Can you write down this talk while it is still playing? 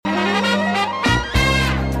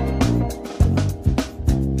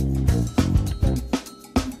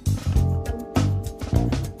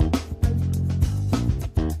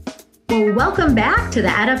Well, welcome back to the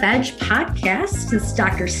EdUp Edge podcast. It's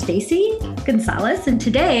Dr. Stacy Gonzalez, and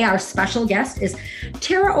today our special guest is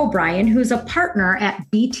Tara O'Brien, who's a partner at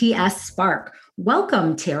BTS Spark.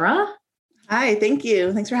 Welcome, Tara. Hi, thank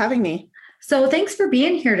you. Thanks for having me. So thanks for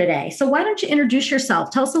being here today. So why don't you introduce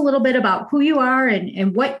yourself? Tell us a little bit about who you are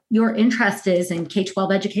and what your interest is in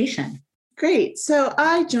K-12 education. Great. So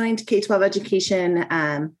I joined K-12 education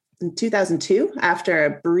in 2002 after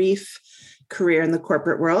a brief career in the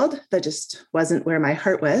corporate world that just wasn't where my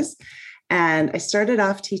heart was. And I started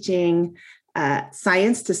off teaching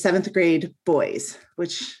science to seventh grade boys,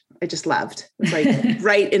 which I just loved. It was like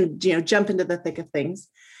right in, jump into the thick of things.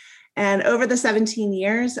 And over the 17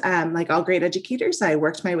 years, like all great educators, I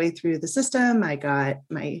worked my way through the system. I got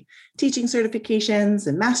my teaching certifications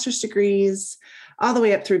and master's degrees, all the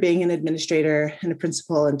way up through being an administrator and a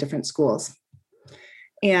principal in different schools.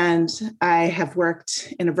 And I have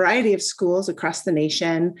worked in a variety of schools across the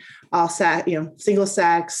nation, all single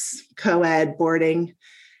sex, co-ed, boarding,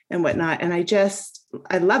 and whatnot. And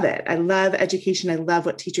I love it. I love education. I love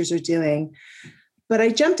what teachers are doing. But I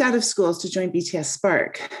jumped out of schools to join BTS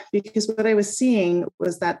Spark because what I was seeing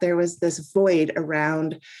was that there was this void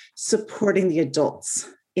around supporting the adults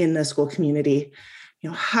in the school community,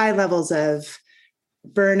 high levels of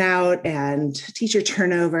burnout and teacher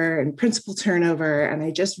turnover and principal turnover. And I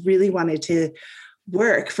just really wanted to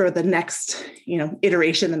work for the next,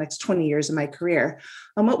 iteration, the next 20 years of my career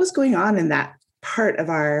on what was going on in that part of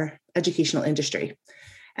our educational industry.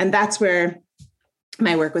 And that's where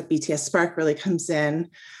my work with BTS Spark really comes in,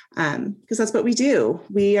 because that's what we do.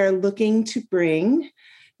 We are looking to bring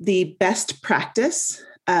the best practice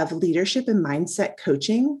of leadership and mindset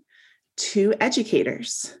coaching to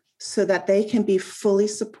educators so that they can be fully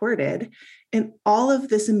supported in all of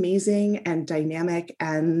this amazing and dynamic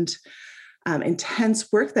and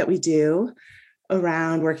intense work that we do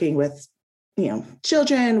around working with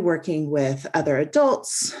children, working with other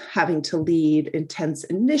adults, having to lead intense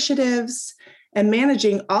initiatives, and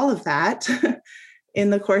managing all of that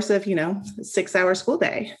in the course of, 6-hour school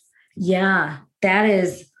day. Yeah, that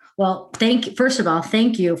is, well, first of all,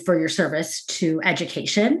 thank you for your service to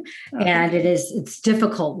education. Oh, and it's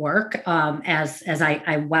difficult work, as I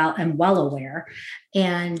am well aware.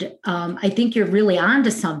 And I think you're really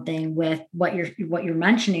onto something with what you're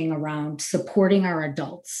mentioning around supporting our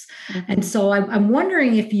adults. Mm-hmm. And so I'm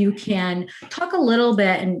wondering if you can talk a little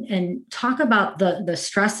bit and talk about the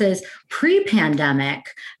stresses pre-pandemic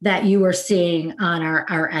that you were seeing on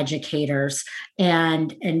our educators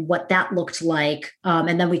and what that looked like.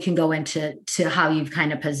 And then we can go into how you've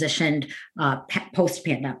kind of positioned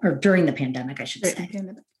post-pandemic or during the pandemic, I should say.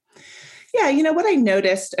 Yeah, what I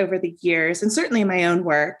noticed over the years, and certainly in my own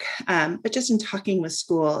work, but just in talking with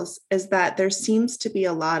schools, is that there seems to be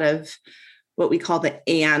a lot of what we call the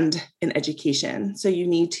 "and" in education. So you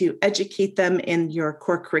need to educate them in your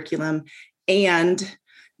core curriculum, and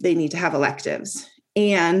they need to have electives,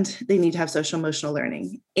 and they need to have social emotional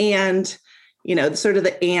learning, and sort of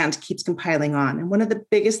the "and" keeps compiling on. And one of the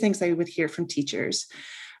biggest things I would hear from teachers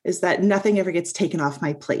is that nothing ever gets taken off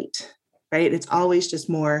my plate. Right? It's always just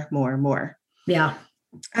more. Yeah.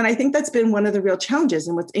 And I think that's been one of the real challenges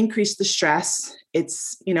and what's increased the stress.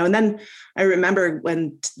 It's, and then I remember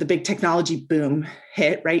when the big technology boom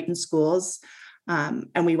hit right in schools,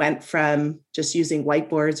 and we went from just using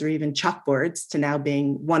whiteboards or even chalkboards to now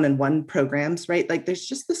being one-on-one programs, right? Like there's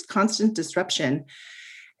just this constant disruption.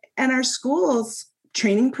 And our schools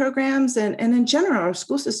training programs and in general, our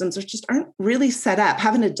school systems aren't really set up,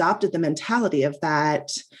 haven't adopted the mentality of that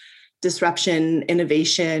disruption,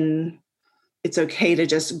 innovation. It's okay to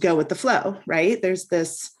just go with the flow, right? There's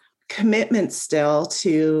this commitment still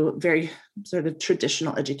to very sort of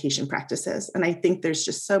traditional education practices. And I think there's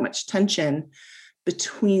just so much tension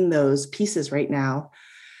between those pieces right now.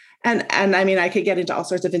 And I mean, I could get into all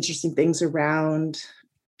sorts of interesting things around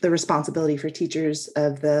the responsibility for teachers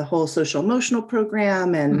of the whole social emotional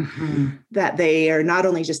program and that they are not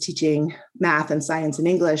only just teaching math and science and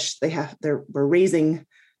English, we're raising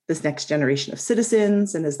this next generation of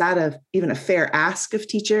citizens. And is that even a fair ask of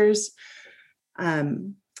teachers?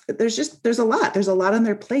 There's a lot on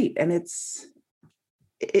their plate, and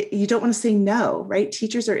you don't want to say no, right?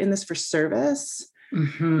 Teachers are in this for service.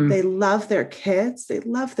 Mm-hmm. They love their kids. They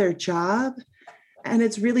love their job. And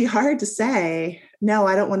it's really hard to say, no,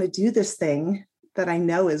 I don't want to do this thing that I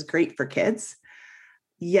know is great for kids.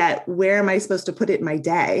 Yet, where am I supposed to put it in my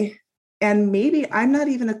day? And maybe I'm not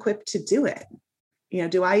even equipped to do it.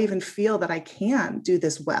 Do I even feel that I can do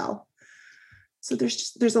this well? So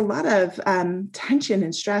there's a lot of tension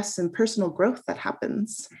and stress and personal growth that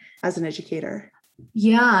happens as an educator.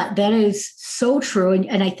 Yeah, that is so true.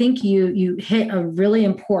 And I think you hit a really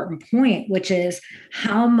important point, which is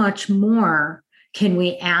how much more can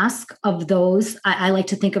we ask of those? I like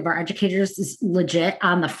to think of our educators as legit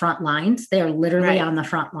on the front lines. They are literally Right. on the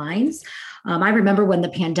front lines. I remember when the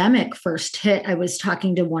pandemic first hit, I was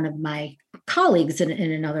talking to one of my colleagues in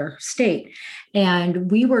another state,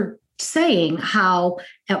 and we were saying how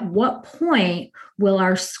at what point will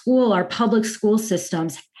our public school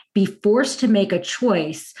systems be forced to make a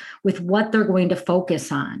choice with what they're going to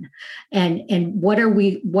focus on, and what are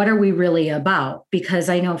we really about? Because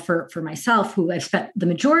I know for myself, who I've spent the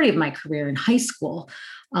majority of my career in high school,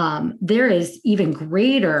 there is even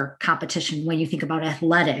greater competition when you think about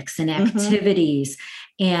athletics and activities,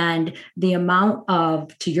 and the amount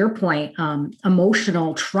of, to your point,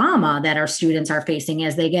 emotional trauma that our students are facing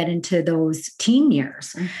as they get into those teen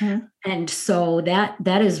years. And so that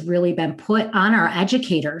has really been put on our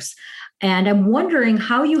educators. And I'm wondering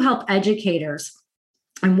how you help educators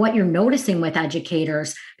and what you're noticing with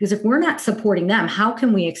educators, because if we're not supporting them, how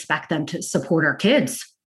can we expect them to support our kids?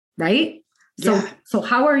 Right? So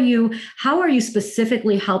how are you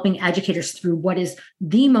specifically helping educators through what is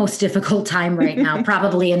the most difficult time right now,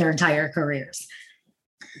 probably in their entire careers?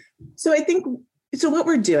 So I think, so what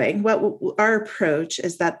we're doing, what our approach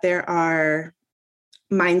is that there are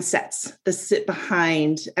mindsets that sit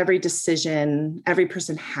behind every decision. Every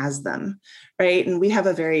person has them, right? And we have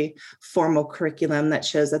a very formal curriculum that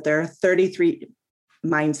shows that there are 33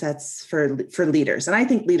 mindsets for leaders. And I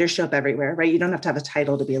think leaders show up everywhere, right? You don't have to have a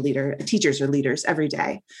title to be a leader. Teachers are leaders every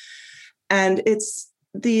day. And it's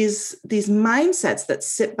these mindsets that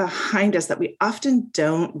sit behind us that we often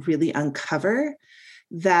don't really uncover,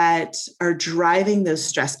 that are driving those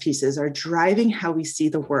stress pieces, are driving how we see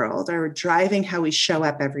the world, are driving how we show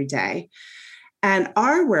up every day. And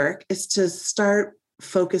our work is to start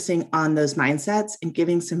focusing on those mindsets and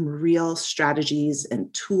giving some real strategies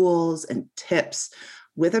and tools and tips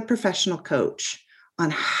with a professional coach on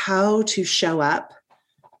how to show up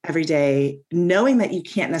every day, knowing that you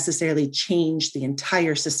can't necessarily change the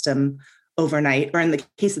entire system overnight, or in the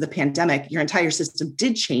case of the pandemic, your entire system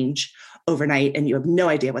did change overnight and you have no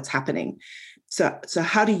idea what's happening. So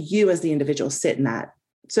how do you as the individual sit in that?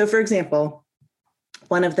 So for example,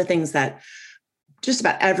 one of the things that just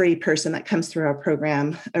about every person that comes through our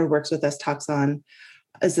program or works with us talks on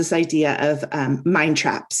is this idea of mind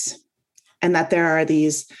traps, and that there are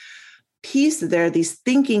these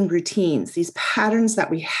thinking routines, these patterns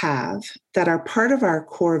that we have that are part of our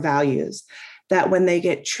core values, that when they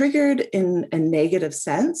get triggered in a negative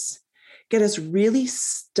sense, get us really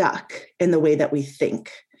stuck in the way that we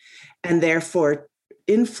think, and therefore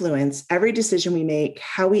influence every decision we make,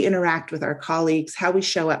 how we interact with our colleagues, how we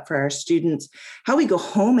show up for our students, how we go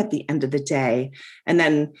home at the end of the day, and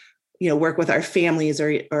then work with our families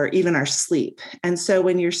or even our sleep. And so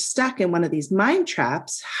when you're stuck in one of these mind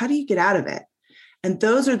traps, how do you get out of it? And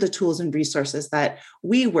those are the tools and resources that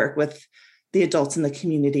we work with the adults in the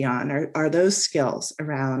community on, are those skills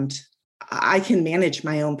around, I can manage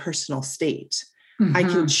my own personal state. I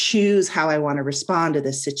can choose how I want to respond to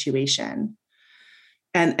this situation.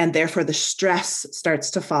 And therefore the stress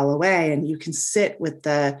starts to fall away, and you can sit with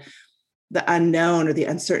the unknown or the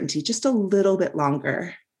uncertainty just a little bit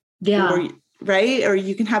longer. Yeah. Right. Or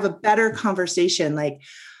you can have a better conversation. Like,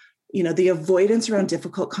 the avoidance around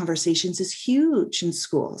difficult conversations is huge in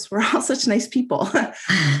schools. We're all such nice people.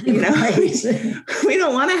 We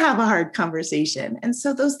don't want to have a hard conversation. And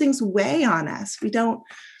so those things weigh on us. We don't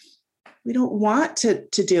want to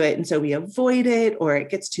do it. And so we avoid it, or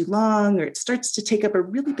it gets too long, or it starts to take up a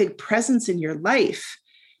really big presence in your life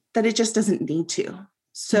that it just doesn't need to.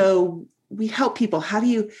 So we help people. How do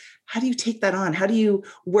you take that on? How do you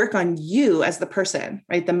work on you as the person,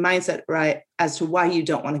 right? The mindset, right? As to why you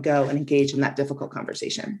don't want to go and engage in that difficult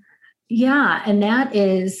conversation. Yeah. And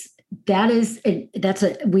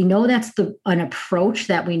we know that's an approach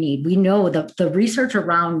that we need. We know the research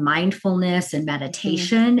around mindfulness and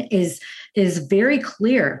meditation is very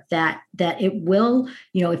clear that it will,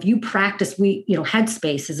 if you practice,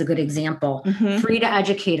 Headspace is a good example, free to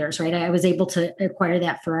educators, right? I was able to acquire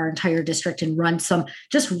that for our entire district and run some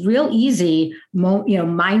just real easy,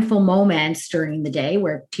 mindful moments during the day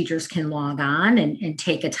where teachers can log on and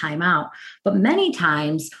take a time out. But many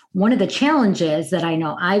times, one of the challenges that I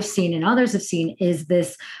know I've seen and others have seen is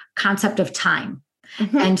this concept of time.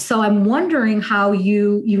 And so I'm wondering how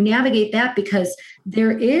you navigate that, because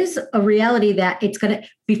there is a reality that it's going to,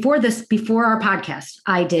 before our podcast,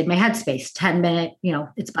 I did my Headspace 10-minute,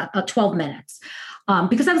 it's about 12 minutes,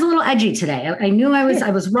 because I was a little edgy today. I knew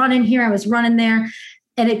I was running here, I was running there.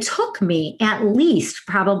 And it took me at least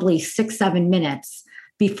probably 6, 7 minutes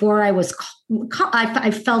before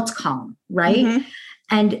I felt calm, right? Mm-hmm.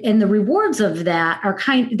 And the rewards of that are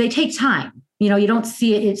they take time. You don't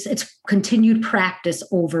see it. It's continued practice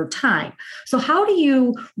over time. So how do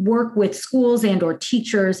you work with schools and or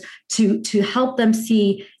teachers to help them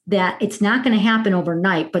see that it's not going to happen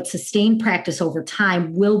overnight, but sustained practice over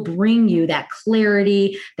time will bring you that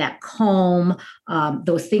clarity, that calm,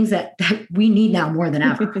 those things that we need now more than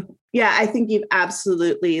ever? Yeah, I think you've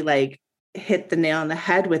absolutely hit the nail on the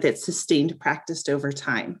head with it. Sustained practice over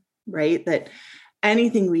time, right? That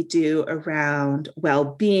anything we do around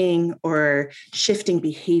well-being or shifting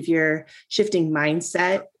behavior, shifting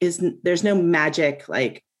mindset there's no magic.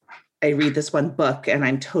 Like I read this one book and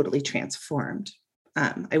I'm totally transformed.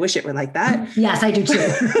 I wish it were like that. Yes, I do too.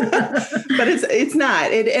 But it's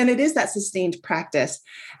not. And it is that sustained practice.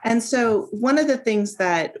 And so one of the things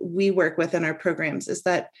that we work with in our programs is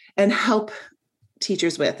that, and help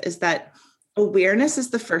teachers with, is that awareness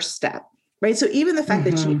is the first step. Right. So even the fact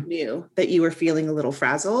that you knew that you were feeling a little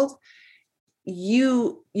frazzled,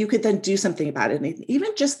 you could then do something about it. And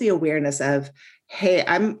even just the awareness of, hey,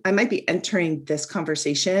 I might be entering this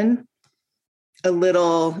conversation a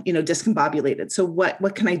little, discombobulated. So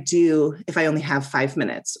what can I do if I only have 5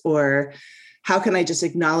 minutes? Or how can I just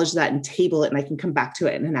acknowledge that and table it and I can come back to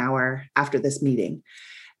it in an hour after this meeting?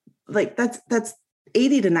 Like that's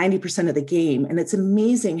 80 to 90% of the game. And it's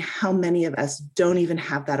amazing how many of us don't even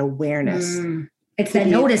have that awareness. It's that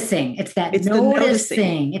noticing. It's that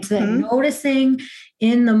noticing. It's that Mm-hmm. noticing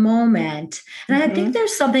in the moment. And I think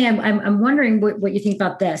there's something, I'm wondering what you think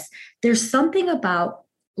about this. There's something about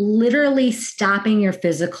literally stopping your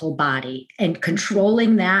physical body and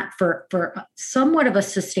controlling that for somewhat of a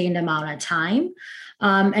sustained amount of time.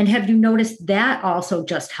 And have you noticed that also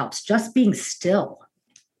just helps, just being still?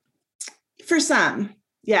 For some,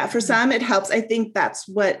 yeah, for some it helps. I think that's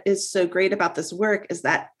what is so great about this work is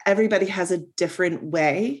that everybody has a different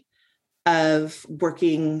way of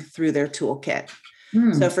working through their toolkit.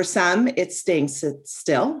 So for some, it's staying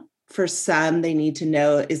still. For some, they need to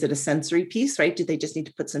know, is it a sensory piece, right? Do they just need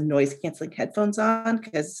to put some noise canceling headphones on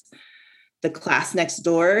because the class next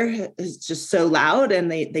door is just so loud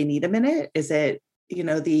and they need a minute? Is it,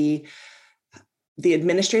 the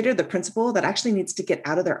administrator, the principal that actually needs to get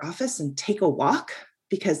out of their office and take a walk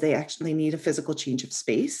because they actually need a physical change of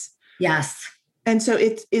space? Yes. And so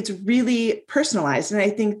it's really personalized. And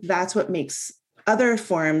I think that's what makes other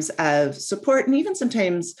forms of support and even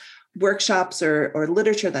sometimes workshops or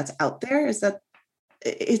literature that's out there is that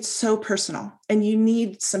it's so personal and you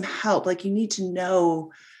need some help. Like you need to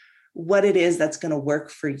know what it is that's going to work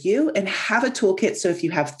for you and have a toolkit. So if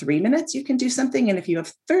you have 3 minutes, you can do something. And if you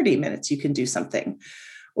have 30 minutes, you can do something.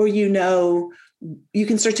 Or, you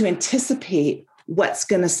can start to anticipate what's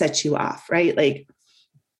going to set you off, right? Like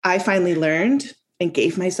I finally learned and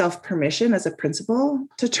gave myself permission as a principal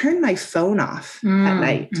to turn my phone off at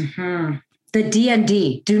night. The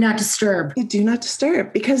DND, do not disturb. Do not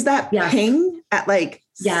disturb, because that ping at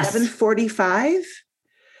 7:45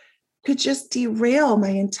 could just derail my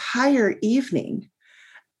entire evening.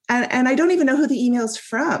 And I don't even know who the email's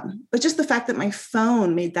from, but just the fact that my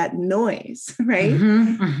phone made that noise,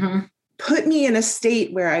 right? Put me in a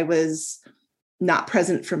state where I was not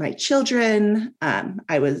present for my children.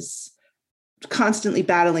 I was constantly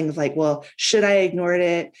battling well, should I ignore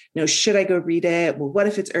it? No, should I go read it? Well, what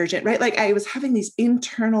if it's urgent, right? Like I was having these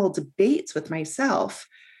internal debates with myself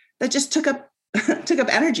that just took up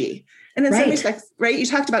energy. And in some respects, right, you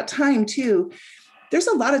talked about time too. There's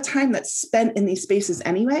a lot of time that's spent in these spaces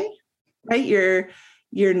anyway, right? Your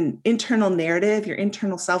internal narrative, your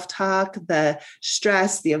internal self-talk, the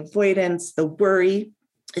stress, the avoidance, the worry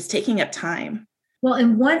is taking up time. Well,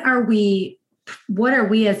 and what are we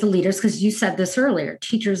as the leaders? Because you said this earlier,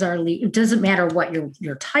 teachers are lead. It doesn't matter what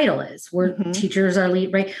your title is. We're teachers are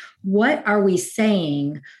lead, right? What are we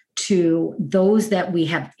saying to those that we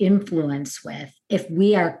have influence with if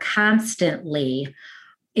we are constantly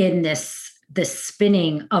in this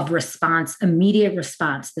spinning of response, immediate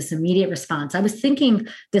response? I was thinking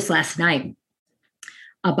this last night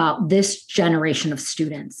about this generation of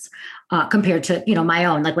students compared to, my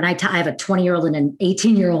own. Like when I have a 20-year-old and an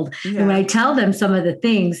 18-year-old, and when I tell them some of the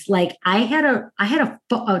things, like I had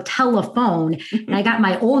a telephone and I got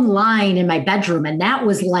my own line in my bedroom, and that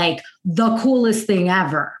was like the coolest thing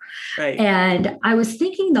ever. Right. And I was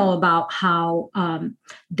thinking though about how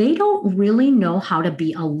they don't really know how to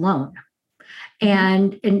be alone.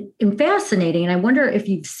 And fascinating. And I wonder if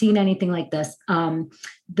you've seen anything like this.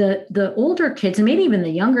 The older kids, and maybe even the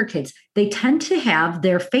younger kids, they tend to have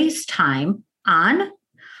their FaceTime on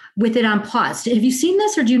with it on pause. Have you seen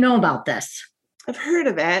this or do you know about this? I've heard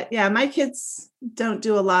of it. Yeah, my kids don't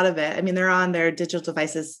do a lot of it. I mean, they're on their digital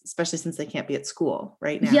devices, especially since they can't be at school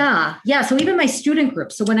right now. Yeah. Yeah. So even my student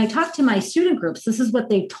groups. So when I talk to my student groups, this is what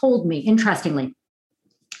they told me, interestingly,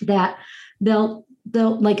 that they'll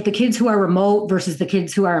like the kids who are remote versus the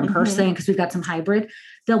kids who are in person, because we've got some hybrid,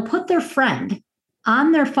 they'll put their friend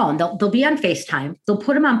on their phone. They'll be on FaceTime. They'll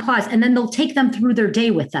put them on pause and then they'll take them through their day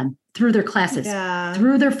with them, through their classes,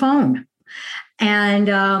 through their phone. And,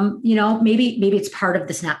 maybe it's part of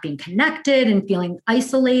this not being connected and feeling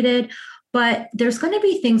isolated, but there's going to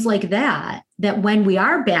be things like that when we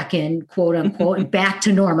are back in quote unquote, back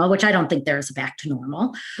to normal, which I don't think there is a back to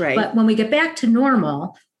normal, right? But when we get back to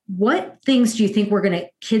normal, what things do you think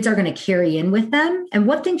kids are going to carry in with them? And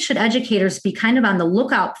what things should educators be kind of on the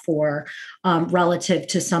lookout for relative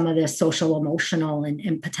to some of this social, emotional,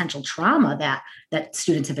 and potential trauma that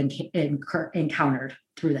students have encountered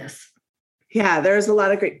through this? Yeah, there's a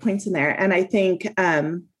lot of great points in there. And I think,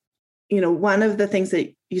 one of the things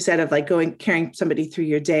that you said of like carrying somebody through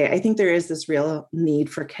your day, I think there is this real need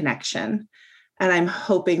for connection. And I'm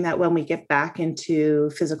hoping that when we get back into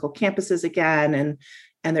physical campuses again,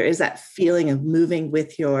 and there is that feeling of moving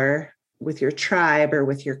with your tribe or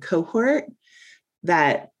with your cohort,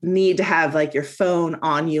 that need to have like your phone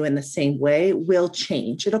on you in the same way will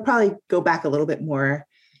change. It'll probably go back a little bit more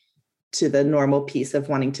to the normal piece of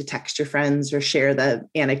wanting to text your friends or share the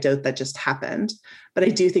anecdote that just happened. But I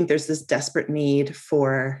do think there's this desperate need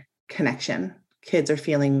for connection. Kids are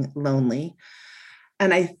feeling lonely.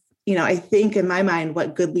 And I think in my mind,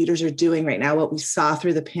 what good leaders are doing right now, what we saw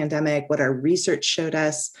through the pandemic, what our research showed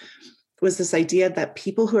us was this idea that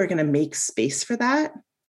people who are going to make space for that,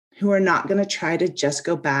 who are not going to try to just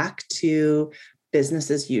go back to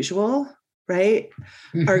business as usual, right,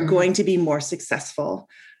 are going to be more successful.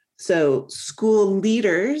 So school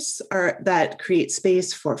leaders that create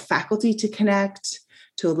space for faculty to connect,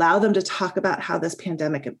 to allow them to talk about how this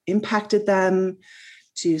pandemic impacted them,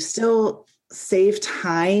 to still save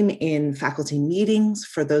time in faculty meetings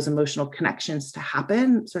for those emotional connections to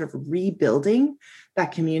happen, sort of rebuilding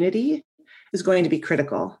that community is going to be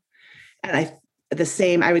critical. And I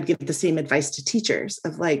would give the same advice to teachers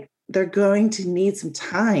of like, they're going to need some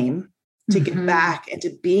time to get back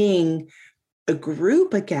into being a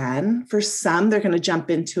group again. For some, they're going to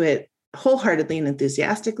jump into it wholeheartedly and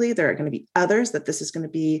enthusiastically. There are going to be others that this is going to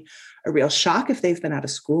be a real shock if they've been out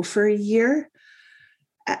of school for a year.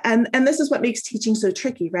 And this is what makes teaching so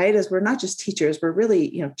tricky, right? Is we're not just teachers, we're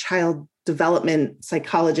really, child development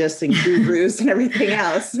psychologists and gurus and everything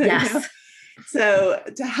else. Yes. So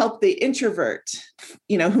to help the introvert,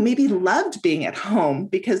 who maybe loved being at home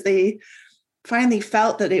because they finally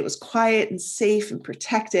felt that it was quiet and safe and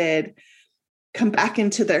protected, come back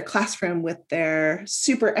into their classroom with their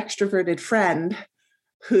super extroverted friend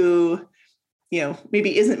who,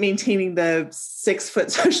 maybe isn't maintaining the 6-foot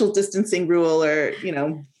social distancing rule or,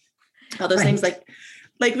 all those things like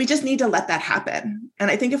we just need to let that happen. And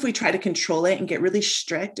I think if we try to control it and get really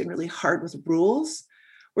strict and really hard with rules,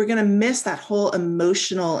 we're going to miss that whole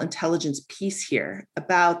emotional intelligence piece here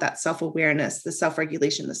about that self-awareness, the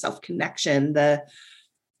self-regulation, the self-connection, the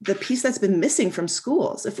piece that's been missing from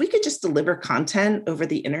schools. If we could just deliver content over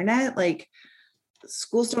the internet, like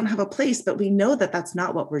schools don't have a place, but we know that that's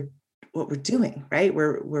not what we're doing, right?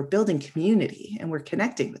 We're building community and we're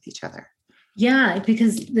connecting with each other. Yeah,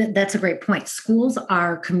 because that's a great point. Schools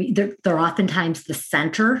are, they're oftentimes the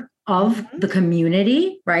center of the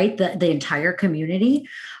community, right? The entire community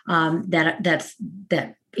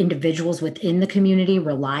that individuals within the community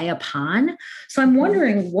rely upon. So I'm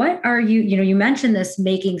wondering, what are you mentioned this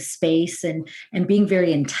making space and being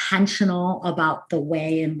very intentional about the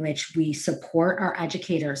way in which we support our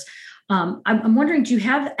educators. I'm wondering, do you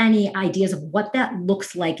have any ideas of what that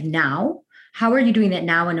looks like now? How are you doing that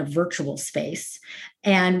now in a virtual space?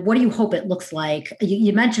 And what do you hope it looks like?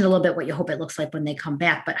 You mentioned a little bit what you hope it looks like when they come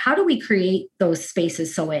back, but how do we create those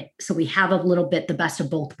spaces so we have a little bit the best of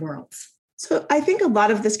both worlds? So I think a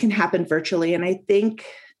lot of this can happen virtually. And I think,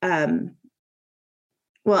 and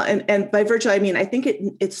by virtual, I mean, I think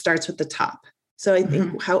it starts with the top. So I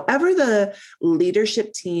think however the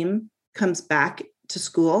leadership team comes back to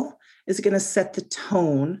school is going to set the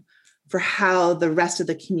tone for how the rest of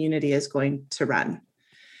the community is going to run.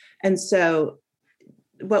 And so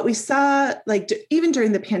what we saw, even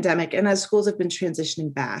during the pandemic and as schools have been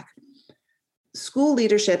transitioning back, school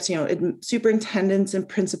leaderships, superintendents and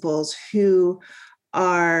principals who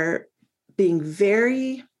are being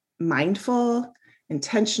very mindful,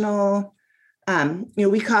 intentional.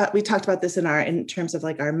 We talked about this in terms of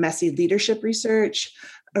our messy leadership research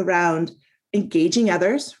around engaging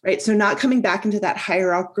others, right? So not coming back into that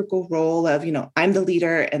hierarchical role of, I'm the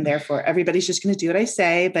leader and therefore everybody's just going to do what I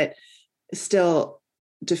say, but still,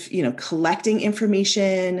 collecting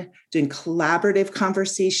information, doing collaborative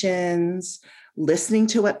conversations, listening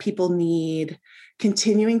to what people need,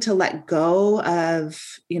 continuing to let go of,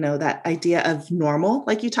 that idea of normal,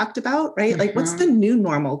 like you talked about, right? Like what's the new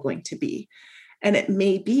normal going to be? And it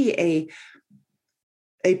may be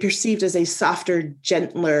a perceived as a softer,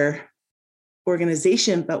 gentler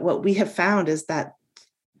organization. But what we have found is that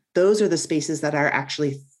those are the spaces that are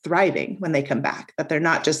actually thriving when they come back, that they're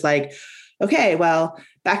not just like, okay, well,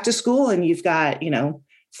 back to school and you've got,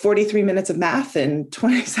 43 minutes of math and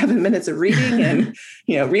 27 minutes of reading and,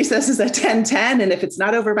 recess is at 10:10. And if it's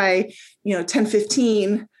not over by,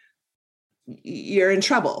 10:15, you're in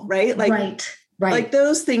trouble, right? Like, right. Like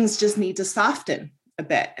those things just need to soften a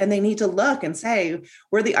bit, and they need to look and say,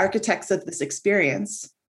 we're the architects of this experience.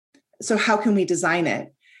 So how can we design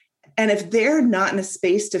it? And if they're not in a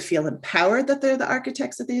space to feel empowered that they're the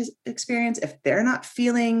architects of the experience, if they're not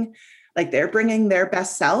feeling like they're bringing their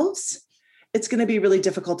best selves, it's going to be really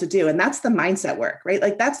difficult to do. And that's the mindset work, right?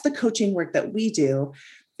 Like that's the coaching work that we do,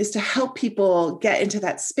 is to help people get into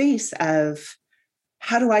that space of,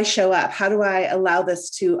 how do I show up? How do I allow this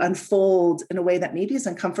to unfold in a way that maybe is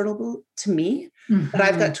uncomfortable to me, but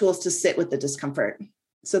I've got tools to sit with the discomfort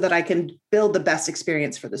so that I can build the best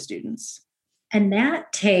experience for the students. And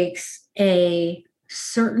that takes a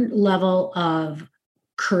certain level of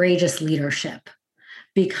courageous leadership,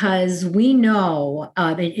 because we know,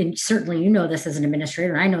 and certainly this as an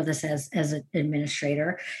administrator, I know this as an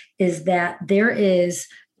administrator, is that there is,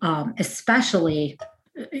 especially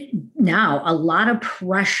now, a lot of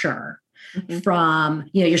pressure from,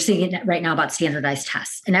 you're seeing it right now about standardized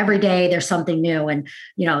tests, and every day there's something new, and,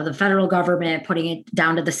 the federal government putting it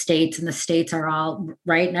down to the states, and the states are all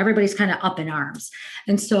right. And everybody's kind of up in arms.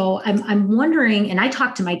 And so I'm wondering, and I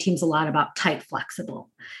talk to my teams a lot about tight, flexible.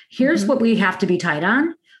 Here's what we have to be tight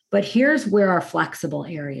on, but here's where our flexible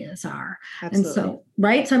areas are. Absolutely. And so,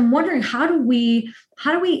 right. So I'm wondering, how do we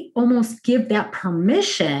almost give that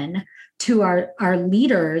permission to our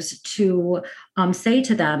leaders to say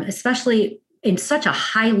to them, especially in such a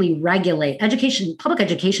highly regulated education, public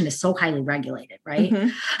education is so highly regulated, right?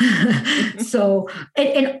 So,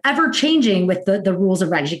 and ever changing with the rules of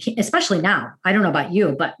regs, especially now. I don't know about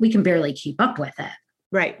you, but we can barely keep up with it.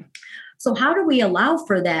 Right. So how do we allow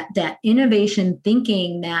for that innovation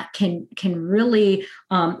thinking that can really,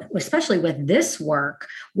 especially with this work,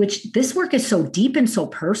 which this work is so deep and so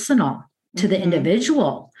personal to the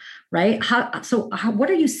individual, right? What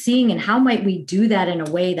are you seeing, and how might we do that in a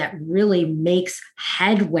way that really makes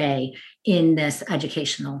headway in this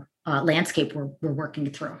educational landscape we're working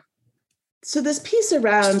through? So this piece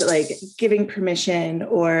around like giving permission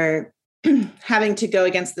or having to go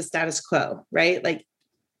against the status quo, right? Like,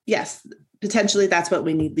 yes, potentially that's what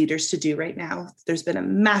we need leaders to do right now. There's been a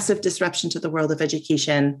massive disruption to the world of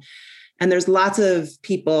education, and there's lots of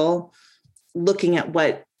people looking at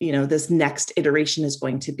what, this next iteration is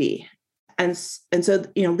going to be. And so,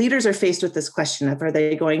 leaders are faced with this question of, are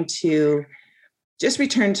they going to just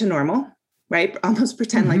return to normal, right? Almost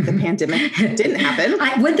pretend like the pandemic didn't happen.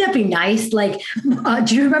 Wouldn't that be nice? Like,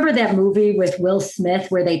 do you remember that movie with Will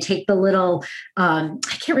Smith where they take the little, I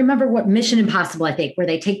can't remember what, Mission Impossible, I think, where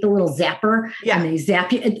they take the little zapper and they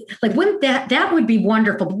zap you. Like, wouldn't that would be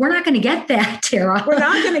wonderful, but we're not going to get that, Tara. We're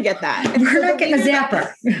not going to get that. We're not getting a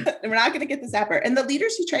zapper. We're not going to get the zapper. And the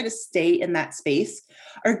leaders who try to stay in that space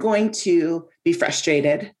are going to be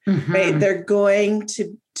frustrated, right? They're going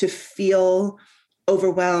to feel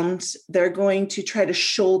overwhelmed. They're going to try to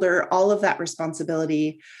shoulder all of that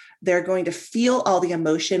responsibility. They're going to feel all the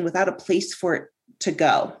emotion without a place for it to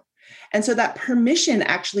go. And so that permission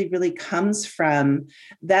actually really comes from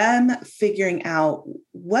them figuring out,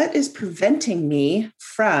 what is preventing me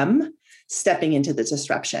from stepping into the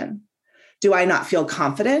disruption? Do I not feel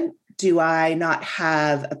confident? Do I not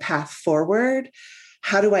have a path forward?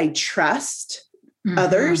 How do I trust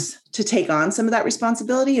others to take on some of that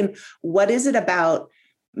responsibility? And what is it about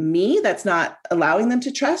me that's not allowing them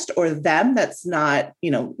to trust, or them that's not,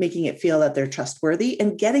 making it feel that they're trustworthy?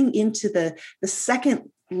 And getting into the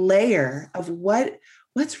second layer of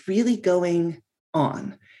what's really going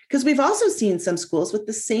on. Because we've also seen some schools with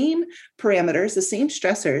the same parameters, the same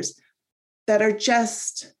stressors, that are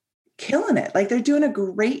just killing it. Like, they're doing a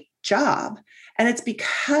great job. And it's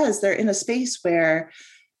because they're in a space where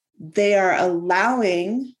they are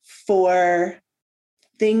allowing for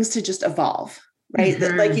things to just evolve, right?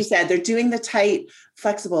 Like you said, they're doing the tight,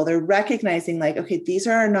 flexible. They're recognizing like, okay, these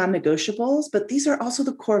are our non-negotiables, but these are also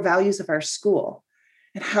the core values of our school.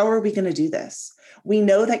 And how are we going to do this? We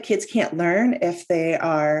know that kids can't learn if they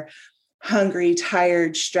are hungry,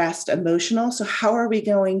 tired, stressed, emotional. So how are we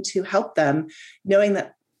going to help them, knowing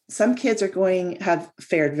that some kids have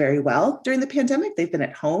fared very well during the pandemic? They've been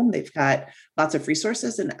at home, they've got lots of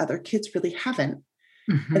resources, and other kids really haven't.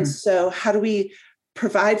 Mm-hmm. And so how do we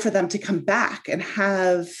provide for them to come back and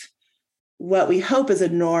have what we hope is a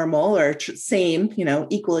normal or same,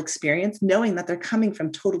 equal experience, knowing that they're coming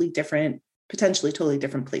from potentially totally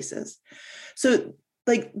different places? So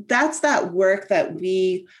that's that work that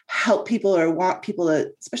we help people or want people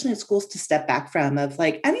to, especially in schools, to step back from, of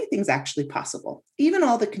anything's actually possible, even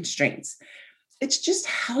all the constraints. It's just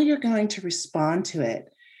how you're going to respond to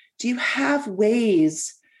it. Do you have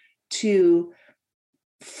ways to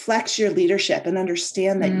flex your leadership and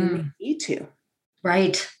understand that you may need to?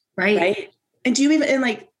 Right. And do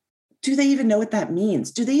they even know what that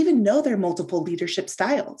means? Do they even know their multiple leadership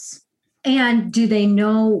styles? And do they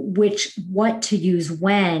know what to use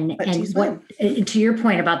when? And to your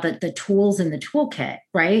point about the tools in the toolkit,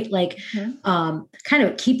 right? Kind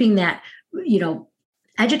of keeping that,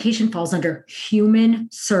 education falls under human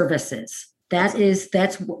services.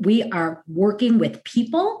 That's what we are working with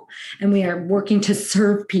people, and we are working to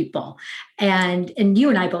serve people. And you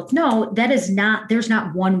and I both know there's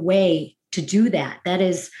not one way to do that. That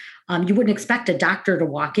is, you wouldn't expect a doctor to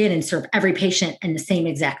walk in and serve every patient in the same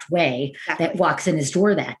exact way that walks in his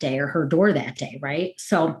door that day or her door that day, right?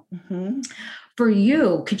 So for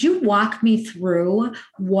you, could you walk me through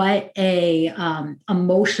what a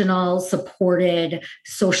emotional, supported,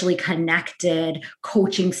 socially connected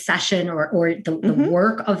coaching session or the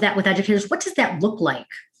work of that with educators, what does that look like?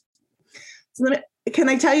 So can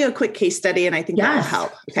I tell you a quick case study? And I think that will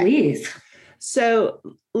help. Okay. Please. So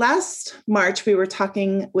last March, we were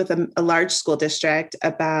talking with a large school district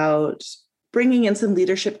about bringing in some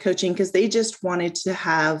leadership coaching because they just wanted to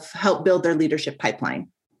help build their leadership pipeline,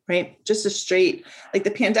 right? Just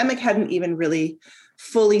the pandemic hadn't even really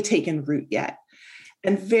fully taken root yet.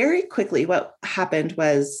 And very quickly, what happened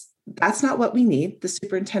was, that's not what we need. The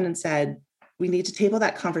superintendent said, we need to table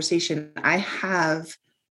that conversation. I have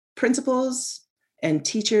principals and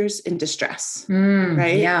teachers in distress,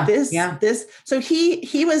 right? Yeah. So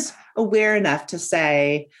he was aware enough to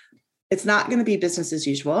say, it's not going to be business as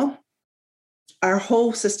usual. Our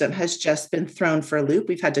whole system has just been thrown for a loop.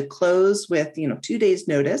 We've had to close with, 2 days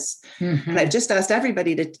notice. And I've just asked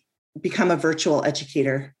everybody to become a virtual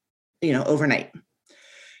educator, overnight.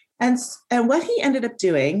 And what he ended up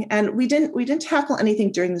doing, and we didn't tackle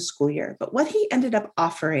anything during the school year, but what he ended up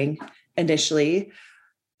offering initially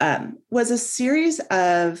was a series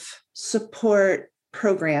of support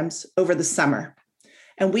programs over the summer.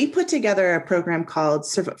 And we put together a program called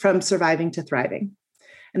From Surviving to Thriving.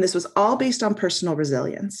 And this was all based on personal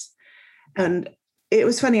resilience. And it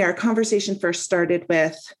was funny, our conversation first started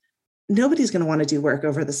with, nobody's going to want to do work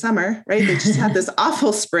over the summer, right? They just had this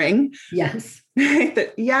awful spring. Yes.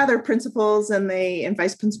 Right? They're principals and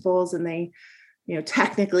vice principals, and they,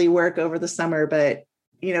 technically work over the summer, but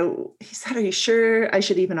he said, are you sure I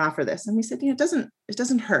should even offer this? And we said, it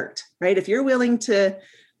doesn't hurt, right? If you're willing to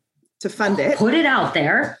fund it. Put it out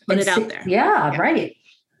there. Yeah, right.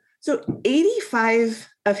 So 85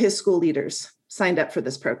 of his school leaders signed up for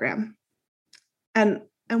this program. And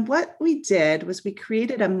what we did was we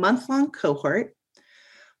created a month-long cohort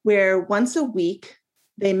where once a week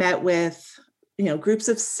they met with, groups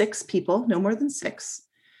of 6 people, no more than 6,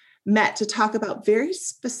 met to talk about very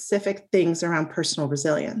specific things around personal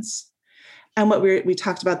resilience. And what we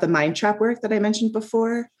talked about the mind trap work that I mentioned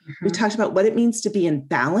before. We talked about what it means to be in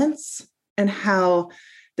balance, and how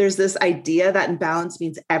there's this idea that in balance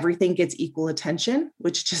means everything gets equal attention,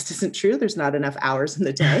 which just isn't true. There's not enough hours in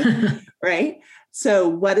the day, right? So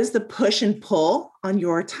what is the push and pull on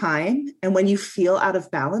your time? And when you feel out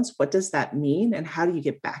of balance, what does that mean? And how do you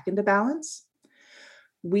get back into balance?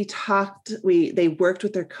 They worked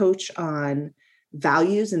with their coach on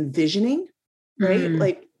values and visioning, right?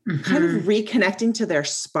 Kind of reconnecting to their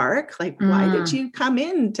spark. Why did you come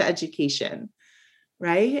into education?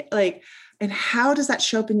 Right? And how does that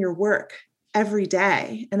show up in your work every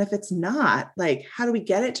day? And if it's not, how do we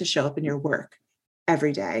get it to show up in your work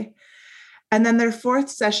every day? And then their 4th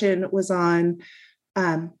session was on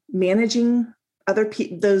managing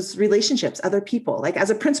those relationships, other people. As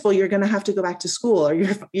a principal, you're going to have to go back to school, or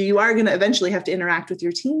you are going to eventually have to interact with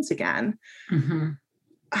your teams again.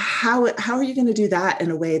 How are you going to do that in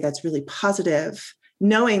a way that's really positive,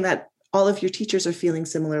 knowing that all of your teachers are feeling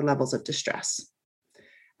similar levels of distress?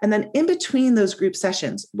 And then in between those group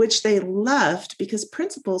sessions, which they loved because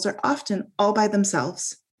principals are often all by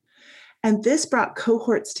themselves, And this brought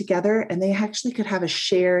cohorts together and they actually could have a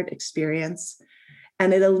shared experience.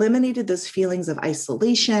 And it eliminated those feelings of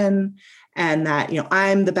isolation and that,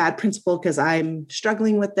 I'm the bad principal because I'm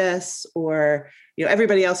struggling with this, or,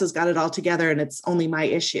 everybody else has got it all together and it's only my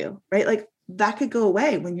issue, right? Like that could go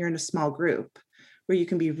away when you're in a small group where you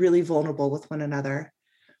can be really vulnerable with one another.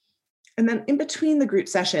 And then in between the group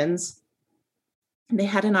sessions, they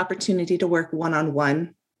had an opportunity to work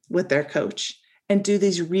one-on-one with their coach and do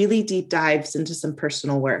these really deep dives into some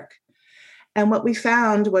personal work. And what we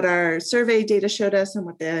found, what our survey data showed us and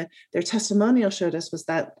what their testimonial showed us, was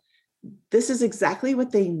that this is exactly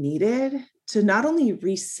what they needed to not only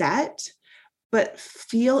reset, but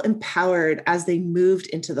feel empowered as they moved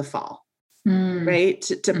into the fall, right?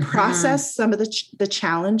 To process some of the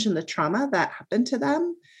challenge and the trauma that happened to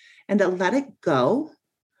them and to let it go.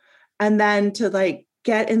 And then to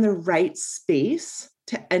get in the right space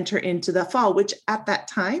to enter into the fall, which at that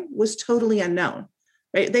time was totally unknown,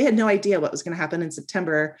 right? They had no idea what was going to happen in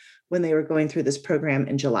September when they were going through this program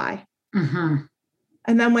in July. And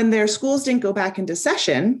then when their schools didn't go back into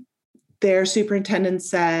session, their superintendent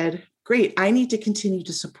said, great, I need to continue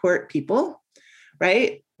to support people,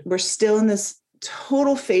 right? We're still in this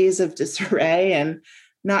total phase of disarray and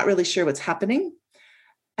not really sure what's happening.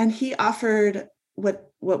 And he offered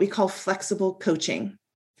what we call flexible coaching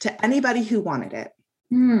to anybody who wanted it.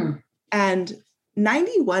 And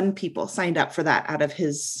 91 people signed up for that out of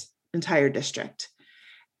his entire district,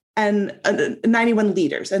 and 91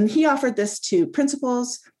 leaders. And he offered this to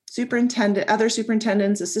principals, other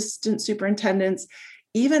superintendents, assistant superintendents,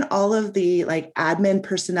 even all of the admin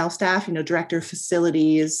personnel staff, director of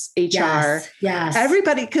facilities, HR, yes.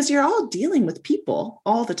 Everybody, because you're all dealing with people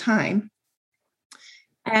all the time.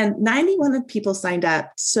 And 91 people signed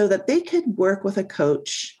up so that they could work with a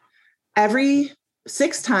coach every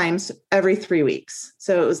 6 times every 3 weeks.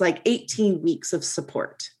 So it was 18 weeks of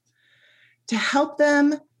support to help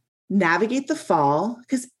them navigate the fall.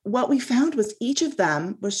 Because what we found was each of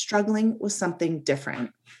them was struggling with something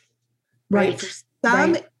different. Right. For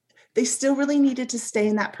some, they still really needed to stay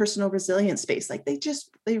in that personal resilience space.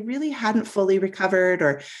 They really hadn't fully recovered,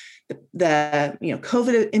 or the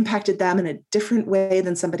COVID impacted them in a different way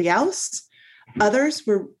than somebody else. Others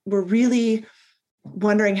were really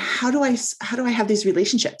wondering, how do I have these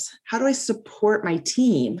relationships? How do I support my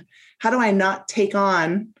team? How do I not take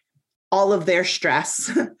on all of their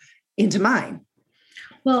stress into mine?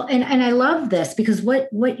 Well, and I love this, because what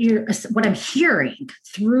I'm hearing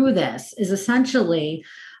through this is essentially,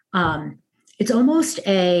 it's almost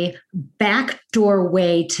a backdoor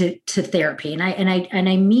way to therapy, and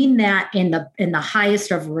I mean that in the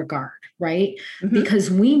highest of regard, right?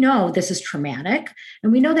 Because we know this is traumatic,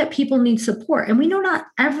 and we know that people need support, and we know not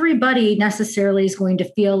everybody necessarily is going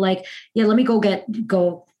to feel like, yeah, let me go get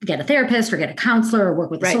a therapist or get a counselor or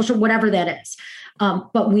work with a social, whatever that is.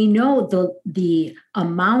 But we know the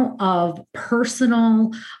amount of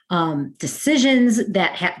personal decisions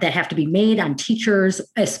that have to be made on teachers,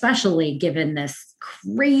 especially given this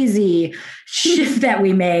crazy shift that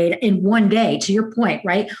we made in one day. To your point,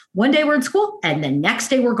 right? One day we're in school, and the next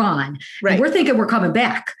day we're gone. Right. And we're thinking we're coming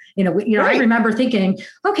back. I remember thinking,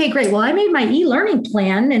 okay, great. Well, I made my e-learning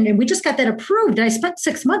plan and we just got that approved. And I spent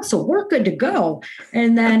 6 months, so we're good to go.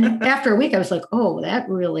 And then after a week, I was like, oh, that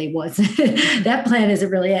really wasn't, that plan isn't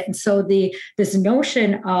really it. And so this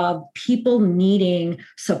notion of people needing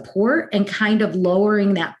support and kind of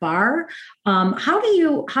lowering that bar, how do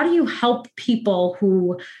you help people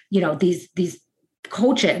who, these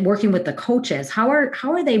coaches, working with the coaches, how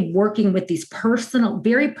are they working with these personal,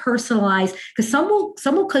 very personalized? Because some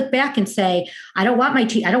will click back and say, I don't want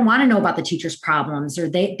I don't want to know about the teacher's problems, or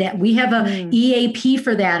that we have a EAP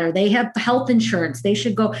for that, or they have health insurance, they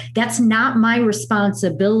should go. That's not my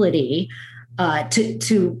responsibility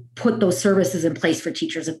to put those services in place for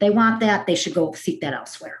teachers. If they want that, they should go seek that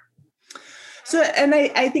elsewhere. So, and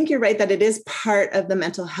I think you're right that it is part of the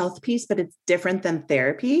mental health piece, but it's different than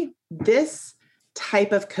therapy. This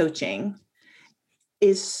type of coaching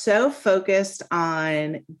is so focused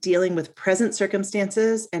on dealing with present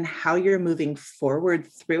circumstances and how you're moving forward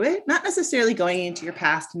through it, not necessarily going into your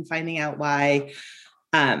past and finding out why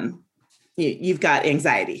you've got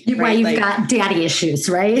anxiety. Why you've got daddy issues,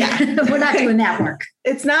 right? Yeah. We're not doing that work.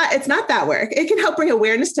 It's not that work. It can help bring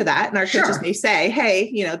awareness to that. And our coaches may say,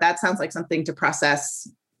 hey, that sounds like something to process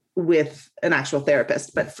with an actual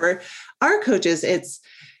therapist. But for our coaches,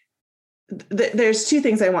 there's 2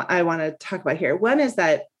 things I want to talk about here. One is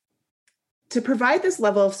that to provide this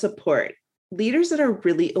level of support, leaders that are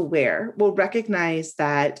really aware will recognize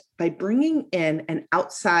that by bringing in an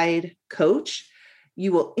outside coach,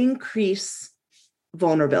 you will increase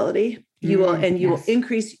vulnerability. You will Yes.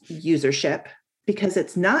 increase usership because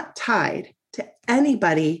it's not tied to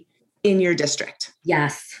anybody in your district.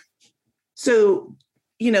 Yes. So,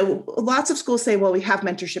 lots of schools say, well, we have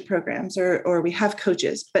mentorship programs or we have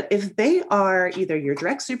coaches, but if they are either your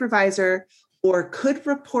direct supervisor or could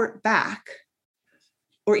report back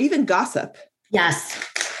or even gossip. Yes,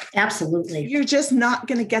 absolutely. You're just not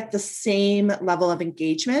going to get the same level of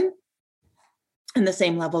engagement and the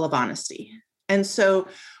same level of honesty. And so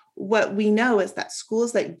what we know is that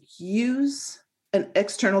schools that use an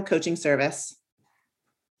external coaching service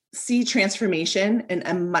see transformation in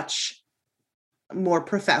a much more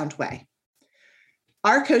profound way.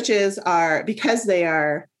 Our coaches are, because they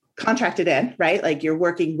are contracted in, right? Like you're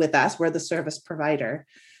working with us, we're the service provider.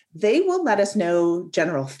 They will let us know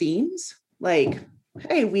general themes like,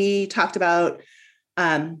 hey, we talked about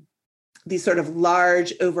these sort of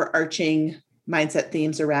large overarching mindset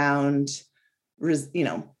themes around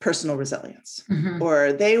personal resilience,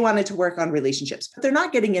 or they wanted to work on relationships, but they're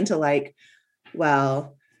not getting into like,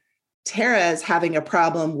 well, Tara is having a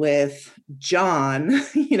problem with John,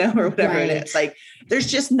 or whatever Right. it is. Like, there's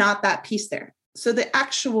just not that piece there. So the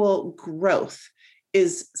actual growth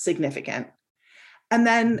is significant. And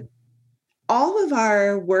then all of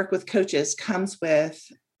our work with coaches comes with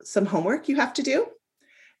some homework you have to do.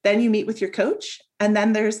 Then you meet with your coach. And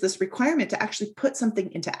then there's this requirement to actually put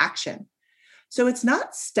something into action. So it's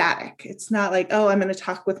not static. It's not like, oh, I'm going to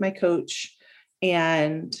talk with my coach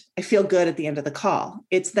and I feel good at the end of the call.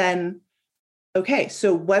 It's then, okay,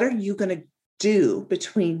 so what are you going to do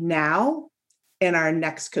between now and our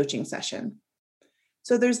next coaching session?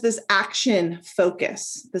 So there's this action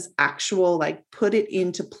focus, this actual like put it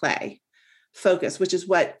into play focus, which is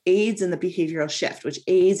what aids in the behavioral shift, which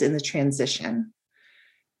aids in the transition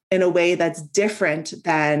in a way that's different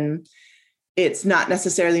than it's not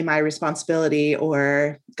necessarily my responsibility,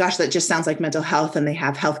 or gosh, that just sounds like mental health and they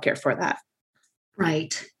have healthcare for that.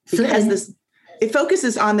 Right. Because it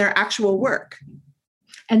focuses on their actual work.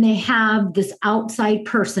 And they have this outside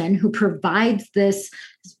person who provides this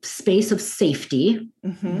space of safety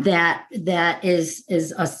that is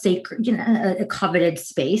a sacred, a coveted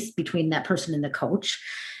space between that person and the coach.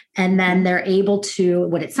 And then they're able to,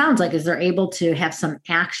 what it sounds like is they're able to have some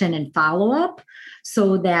action and follow up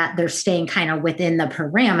so that they're staying kind of within the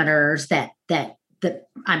parameters that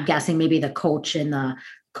I'm guessing maybe the coach and the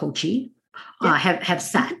coachee have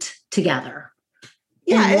set together.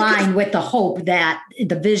 In line with the hope that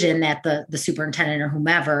the vision that the superintendent or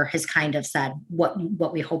whomever has kind of said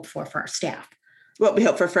what we hope for our staff. What we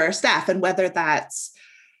hope for our staff, and whether that's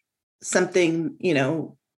something,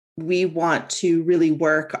 we want to really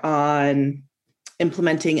work on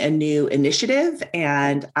implementing a new initiative,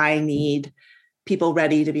 and I need people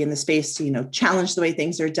ready to be in the space to, challenge the way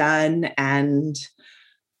things are done and,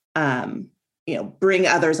 bring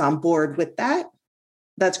others on board with that.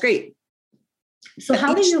 That's great. So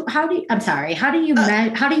how do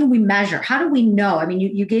we measure? How do we know? I mean,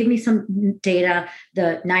 you gave me some data,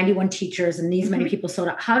 the 91 teachers and these many people sold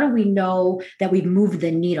out. How do we know that we've moved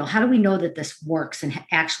the needle? How do we know that this works and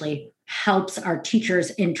actually helps our teachers,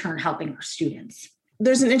 in turn, helping our students?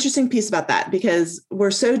 There's an interesting piece about that because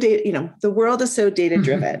we're so the world is so data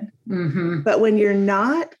driven, but when you're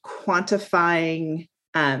not quantifying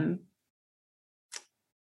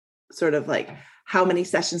sort of like how many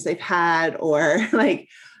sessions they've had, or like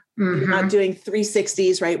we're not doing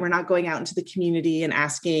 360s, right? We're not going out into the community and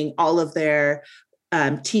asking all of their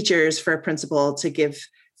teachers for a principal to give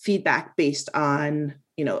feedback based on,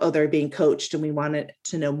 they're being coached and we wanted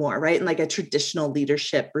to know more, right? And like a traditional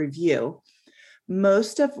leadership review.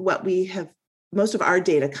 Most of our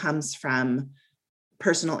data comes from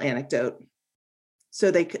personal anecdote.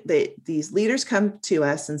 So these leaders come to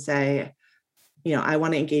us and say, I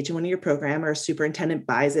want to engage in one of your program, or a superintendent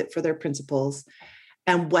buys it for their principals.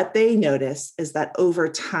 And what they notice is that over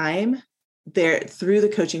time, through the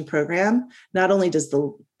coaching program, not only does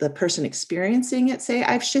the person experiencing it say,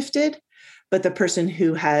 I've shifted, but the person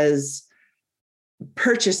who has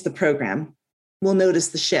purchased the program will notice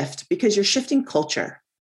the shift, because you're shifting culture,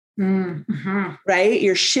 right?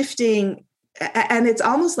 You're shifting, and it's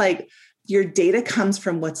almost like your data comes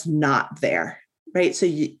from what's not there. Right. So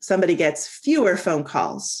somebody gets fewer phone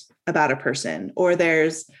calls about a person, or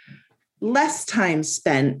there's less time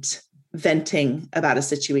spent venting about a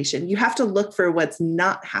situation. You have to look for what's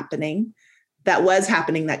not happening that was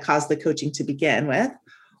happening that caused the coaching to begin with.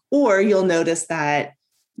 Or you'll notice that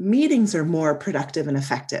meetings are more productive and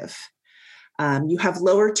effective. You have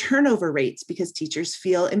lower turnover rates because teachers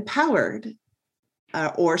feel empowered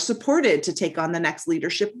or supported to take on the next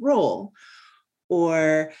leadership role.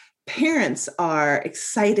 Or parents are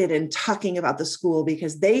excited and talking about the school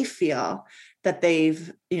because they feel that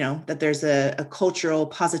that there's a cultural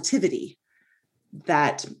positivity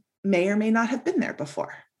that may or may not have been there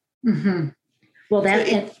before. Mm-hmm. Well,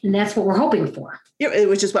 and that's what we're hoping for.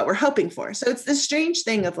 Which is what we're hoping for. So it's this strange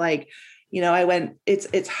thing of like,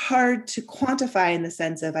 it's hard to quantify in the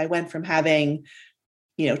sense of I went from having,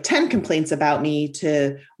 10 complaints about me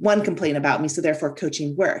to one complaint about me. So therefore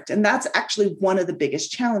coaching worked. And that's actually one of the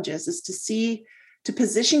biggest challenges, is to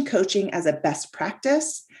position coaching as a best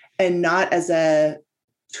practice and not as a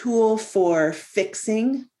tool for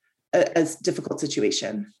fixing a difficult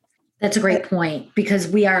situation. That's a great point, because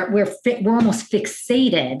we're almost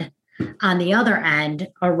fixated on the other end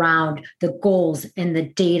around the goals and the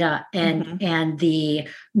data and the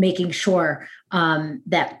making sure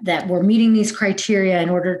that we're meeting these criteria in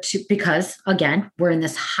order to, because again, we're in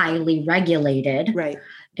this highly regulated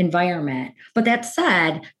environment. But that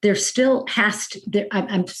said, there still has to,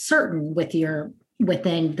 I'm certain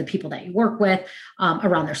within the people that you work with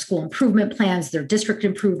around their school improvement plans, their district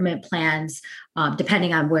improvement plans,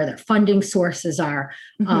 depending on where their funding sources are.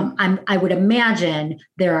 I would imagine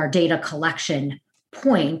there are data collection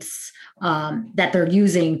points that they're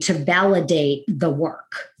using to validate the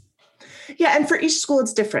work. Yeah. And for each school,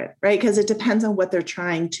 it's different, right? Because it depends on what they're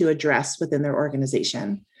trying to address within their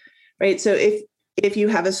organization, right? So if you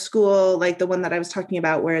have a school like the one that I was talking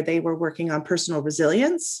about, where they were working on personal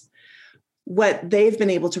resilience, what they've been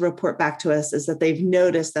able to report back to us is that they've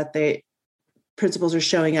noticed that principals are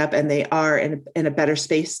showing up and they are in a better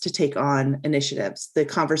space to take on initiatives. The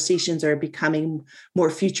conversations are becoming more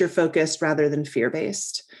future focused rather than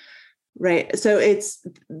fear-based, right? So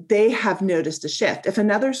they have noticed a shift. If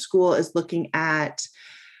another school is looking at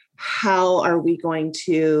how are we going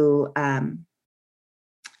to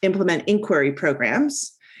implement inquiry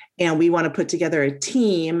programs, and we want to put together a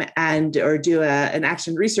team or do an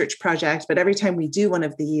action research project. But every time we do one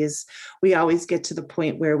of these, we always get to the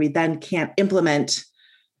point where we then can't implement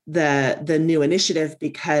the new initiative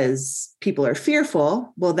because people are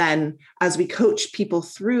fearful. Well, then as we coach people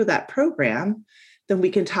through that program, then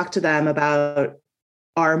we can talk to them about,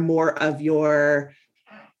 are more of your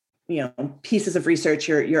pieces of research,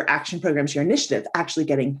 your action programs, your initiative actually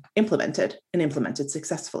getting implemented and implemented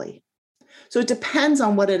successfully. So it depends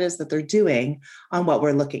on what it is that they're doing on what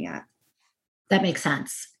we're looking at. That makes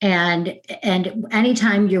sense. And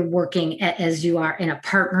anytime you're working as you are in a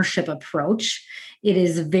partnership approach, it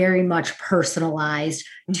is very much personalized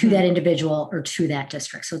to that individual or to that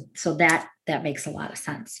district. So that makes a lot of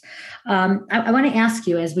sense. I want to ask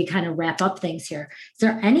you, as we kind of wrap up things here, is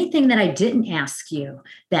there anything that I didn't ask you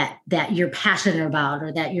that you're passionate about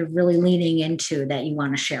or that you're really leaning into that you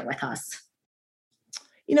want to share with us?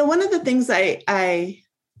 One of the things I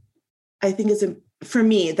think is for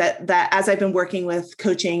me that as I've been working with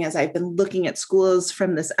coaching, as I've been looking at schools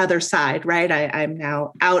from this other side, right? I'm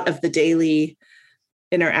now out of the daily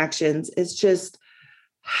interactions, is just,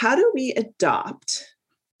 how do we adopt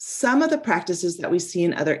some of the practices that we see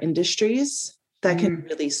in other industries that can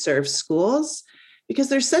really serve schools? Because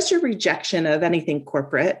there's such a rejection of anything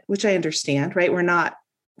corporate, which I understand, right? We're not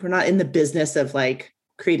in the business of like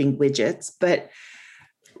creating widgets, but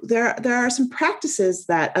there are some practices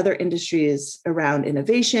that other industries around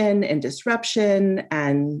innovation and disruption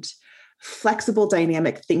and flexible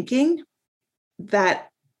dynamic thinking that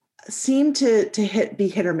seem to be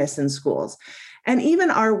hit or miss in schools. And even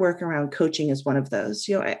our work around coaching is one of those.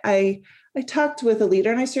 I talked with a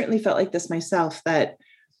leader, and I certainly felt like this myself, that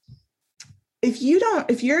if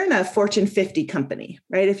you're in a Fortune 50 company,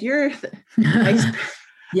 right? If you're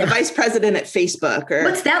a vice president at Facebook, or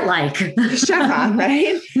what's that like? Chevron,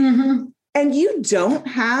 right? And you don't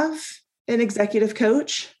have an executive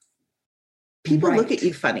coach, people look at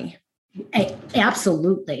you funny.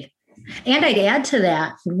 Absolutely. And I'd add to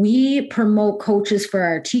that, we promote coaches for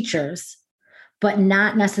our teachers, but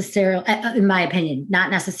not necessarily, in my opinion, not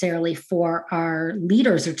necessarily for our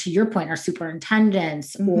leaders, or to your point, our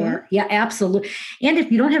superintendents, or absolutely. And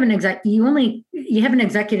if you don't have you have an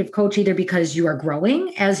executive coach either because you are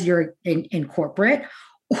growing as you're in corporate,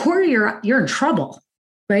 or you're in trouble,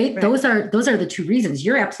 right? Those are the two reasons.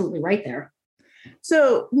 You're absolutely right there.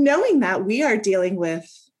 So knowing that we are dealing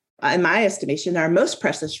with, in my estimation, our most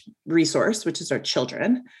precious resource, which is our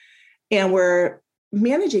children, and we're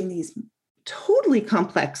managing these totally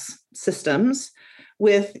complex systems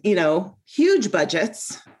with, huge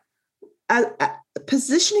budgets,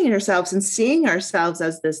 positioning ourselves and seeing ourselves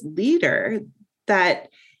as this leader that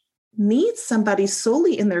needs somebody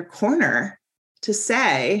solely in their corner to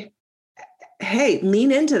say, hey,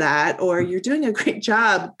 lean into that, or you're doing a great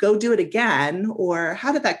job, go do it again, or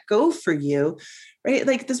how did that go for you, right?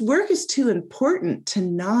 Like this work is too important to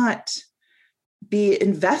not be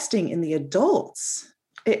investing in the adults.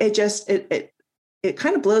 It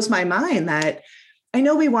kind of blows my mind that I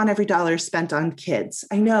know we want every dollar spent on kids.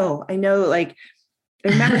 I know, like, I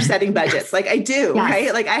remember setting budgets, Yes. like I do, Yes.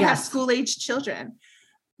 right? Like I have Yes. school-age children,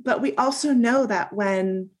 but we also know that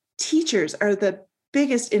when teachers are the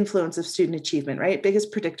biggest influence of student achievement, right?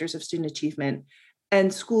 Biggest predictors of student achievement,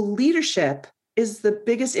 and school leadership is the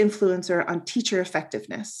biggest influencer on teacher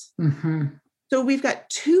effectiveness. Mm-hmm. So we've got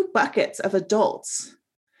two buckets of adults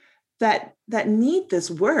that need this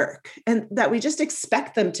work, and that we just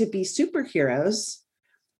expect them to be superheroes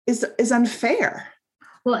is unfair.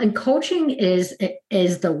 Well, and coaching is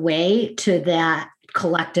the way to that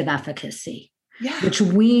collective efficacy, which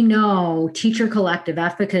we know teacher collective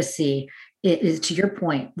efficacy is, to your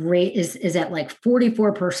point, rate is at like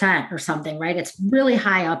 44% or something, right? It's really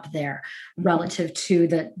high up there relative to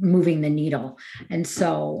the moving the needle. And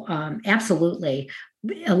so absolutely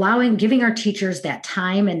giving our teachers that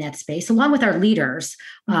time and that space, along with our leaders,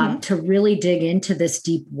 to really dig into this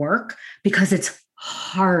deep work, because it's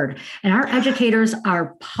hard. And our educators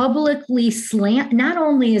are publicly not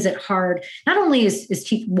only is it hard, not only is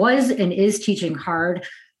teaching hard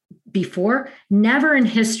before, never in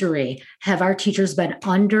history have our teachers been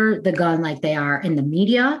under the gun like they are in the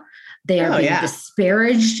media. They are being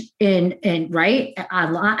disparaged in right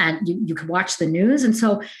online, and you can watch the news. And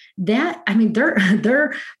so that, I mean,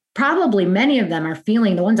 they're probably, many of them are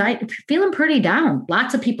feeling, the ones feeling pretty down.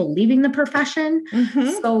 Lots of people leaving the profession.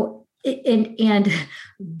 Mm-hmm. So and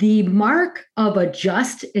the mark of a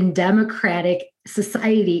just and democratic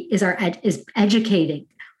society is educating,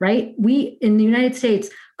 right? We in the United States,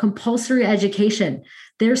 compulsory education.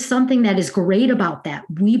 There's something that is great about that.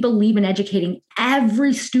 We believe in educating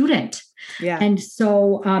every student. Yeah. And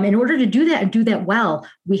so in order to do that and do that well,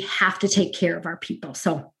 we have to take care of our people.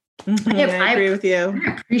 So I agree with you.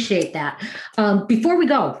 I appreciate that. Before we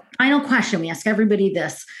go, final question. We ask everybody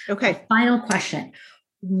this. Okay. Final question.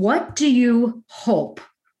 What do you hope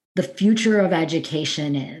the future of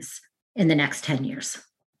education is in the next 10 years?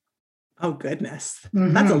 Oh, goodness.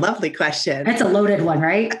 Mm-hmm. That's a lovely question. That's a loaded one,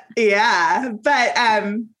 right? Yeah. But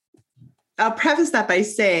I'll preface that by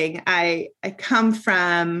saying I come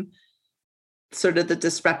from sort of the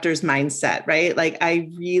disruptor's mindset, right? Like I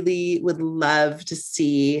really would love to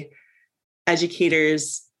see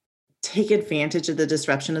educators take advantage of the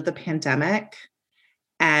disruption of the pandemic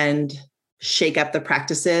and shake up the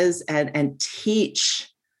practices and teach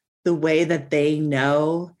the way that they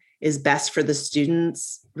know is best for the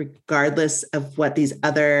students, regardless of what these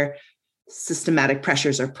other systematic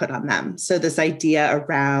pressures are put on them. So this idea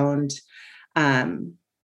around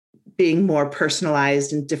being more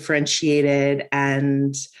personalized and differentiated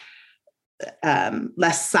and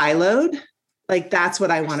less siloed, like that's what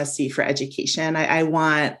I want to see for education. I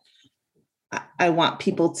want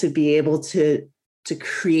people to be able to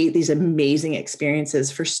create these amazing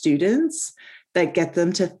experiences for students that get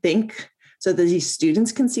them to think, so that these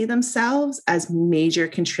students can see themselves as major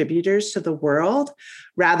contributors to the world,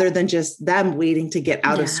 rather than just them waiting to get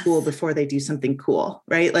out of school before they do something cool,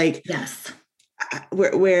 right? Like,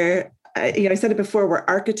 we're I said it before, we're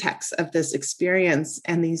architects of this experience,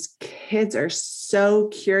 and these kids are so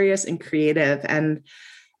curious and creative. And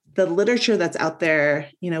the literature that's out there,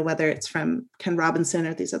 whether it's from Ken Robinson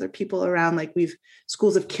or these other people around, like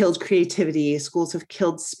schools have killed creativity, schools have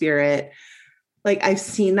killed spirit. Like I've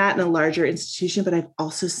seen that in a larger institution, but I've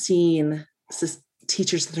also seen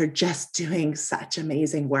teachers that are just doing such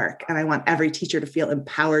amazing work. And I want every teacher to feel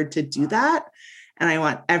empowered to do that. And I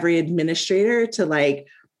want every administrator to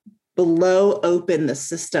blow open the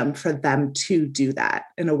system for them to do that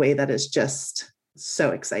in a way that is just so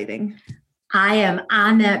exciting. I am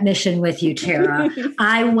on that mission with you, Tara.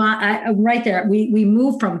 I'm right there. We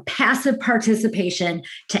move from passive participation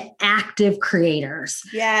to active creators.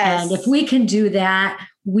 Yes. And if we can do that,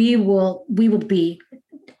 we will be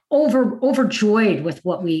overjoyed with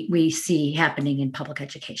what we see happening in public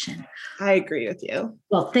education. I agree with you.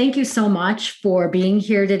 Well, thank you so much for being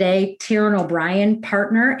here today. Taryn O'Brien,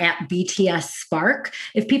 partner at BTS Spark.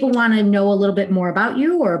 If people want to know a little bit more about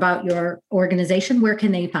you or about your organization, where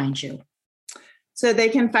can they find you? So they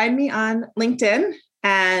can find me on LinkedIn,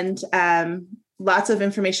 and lots of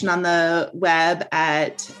information on the web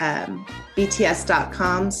at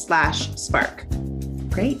bts.com/spark.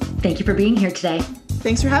 Great. Thank you for being here today.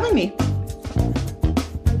 Thanks for having me.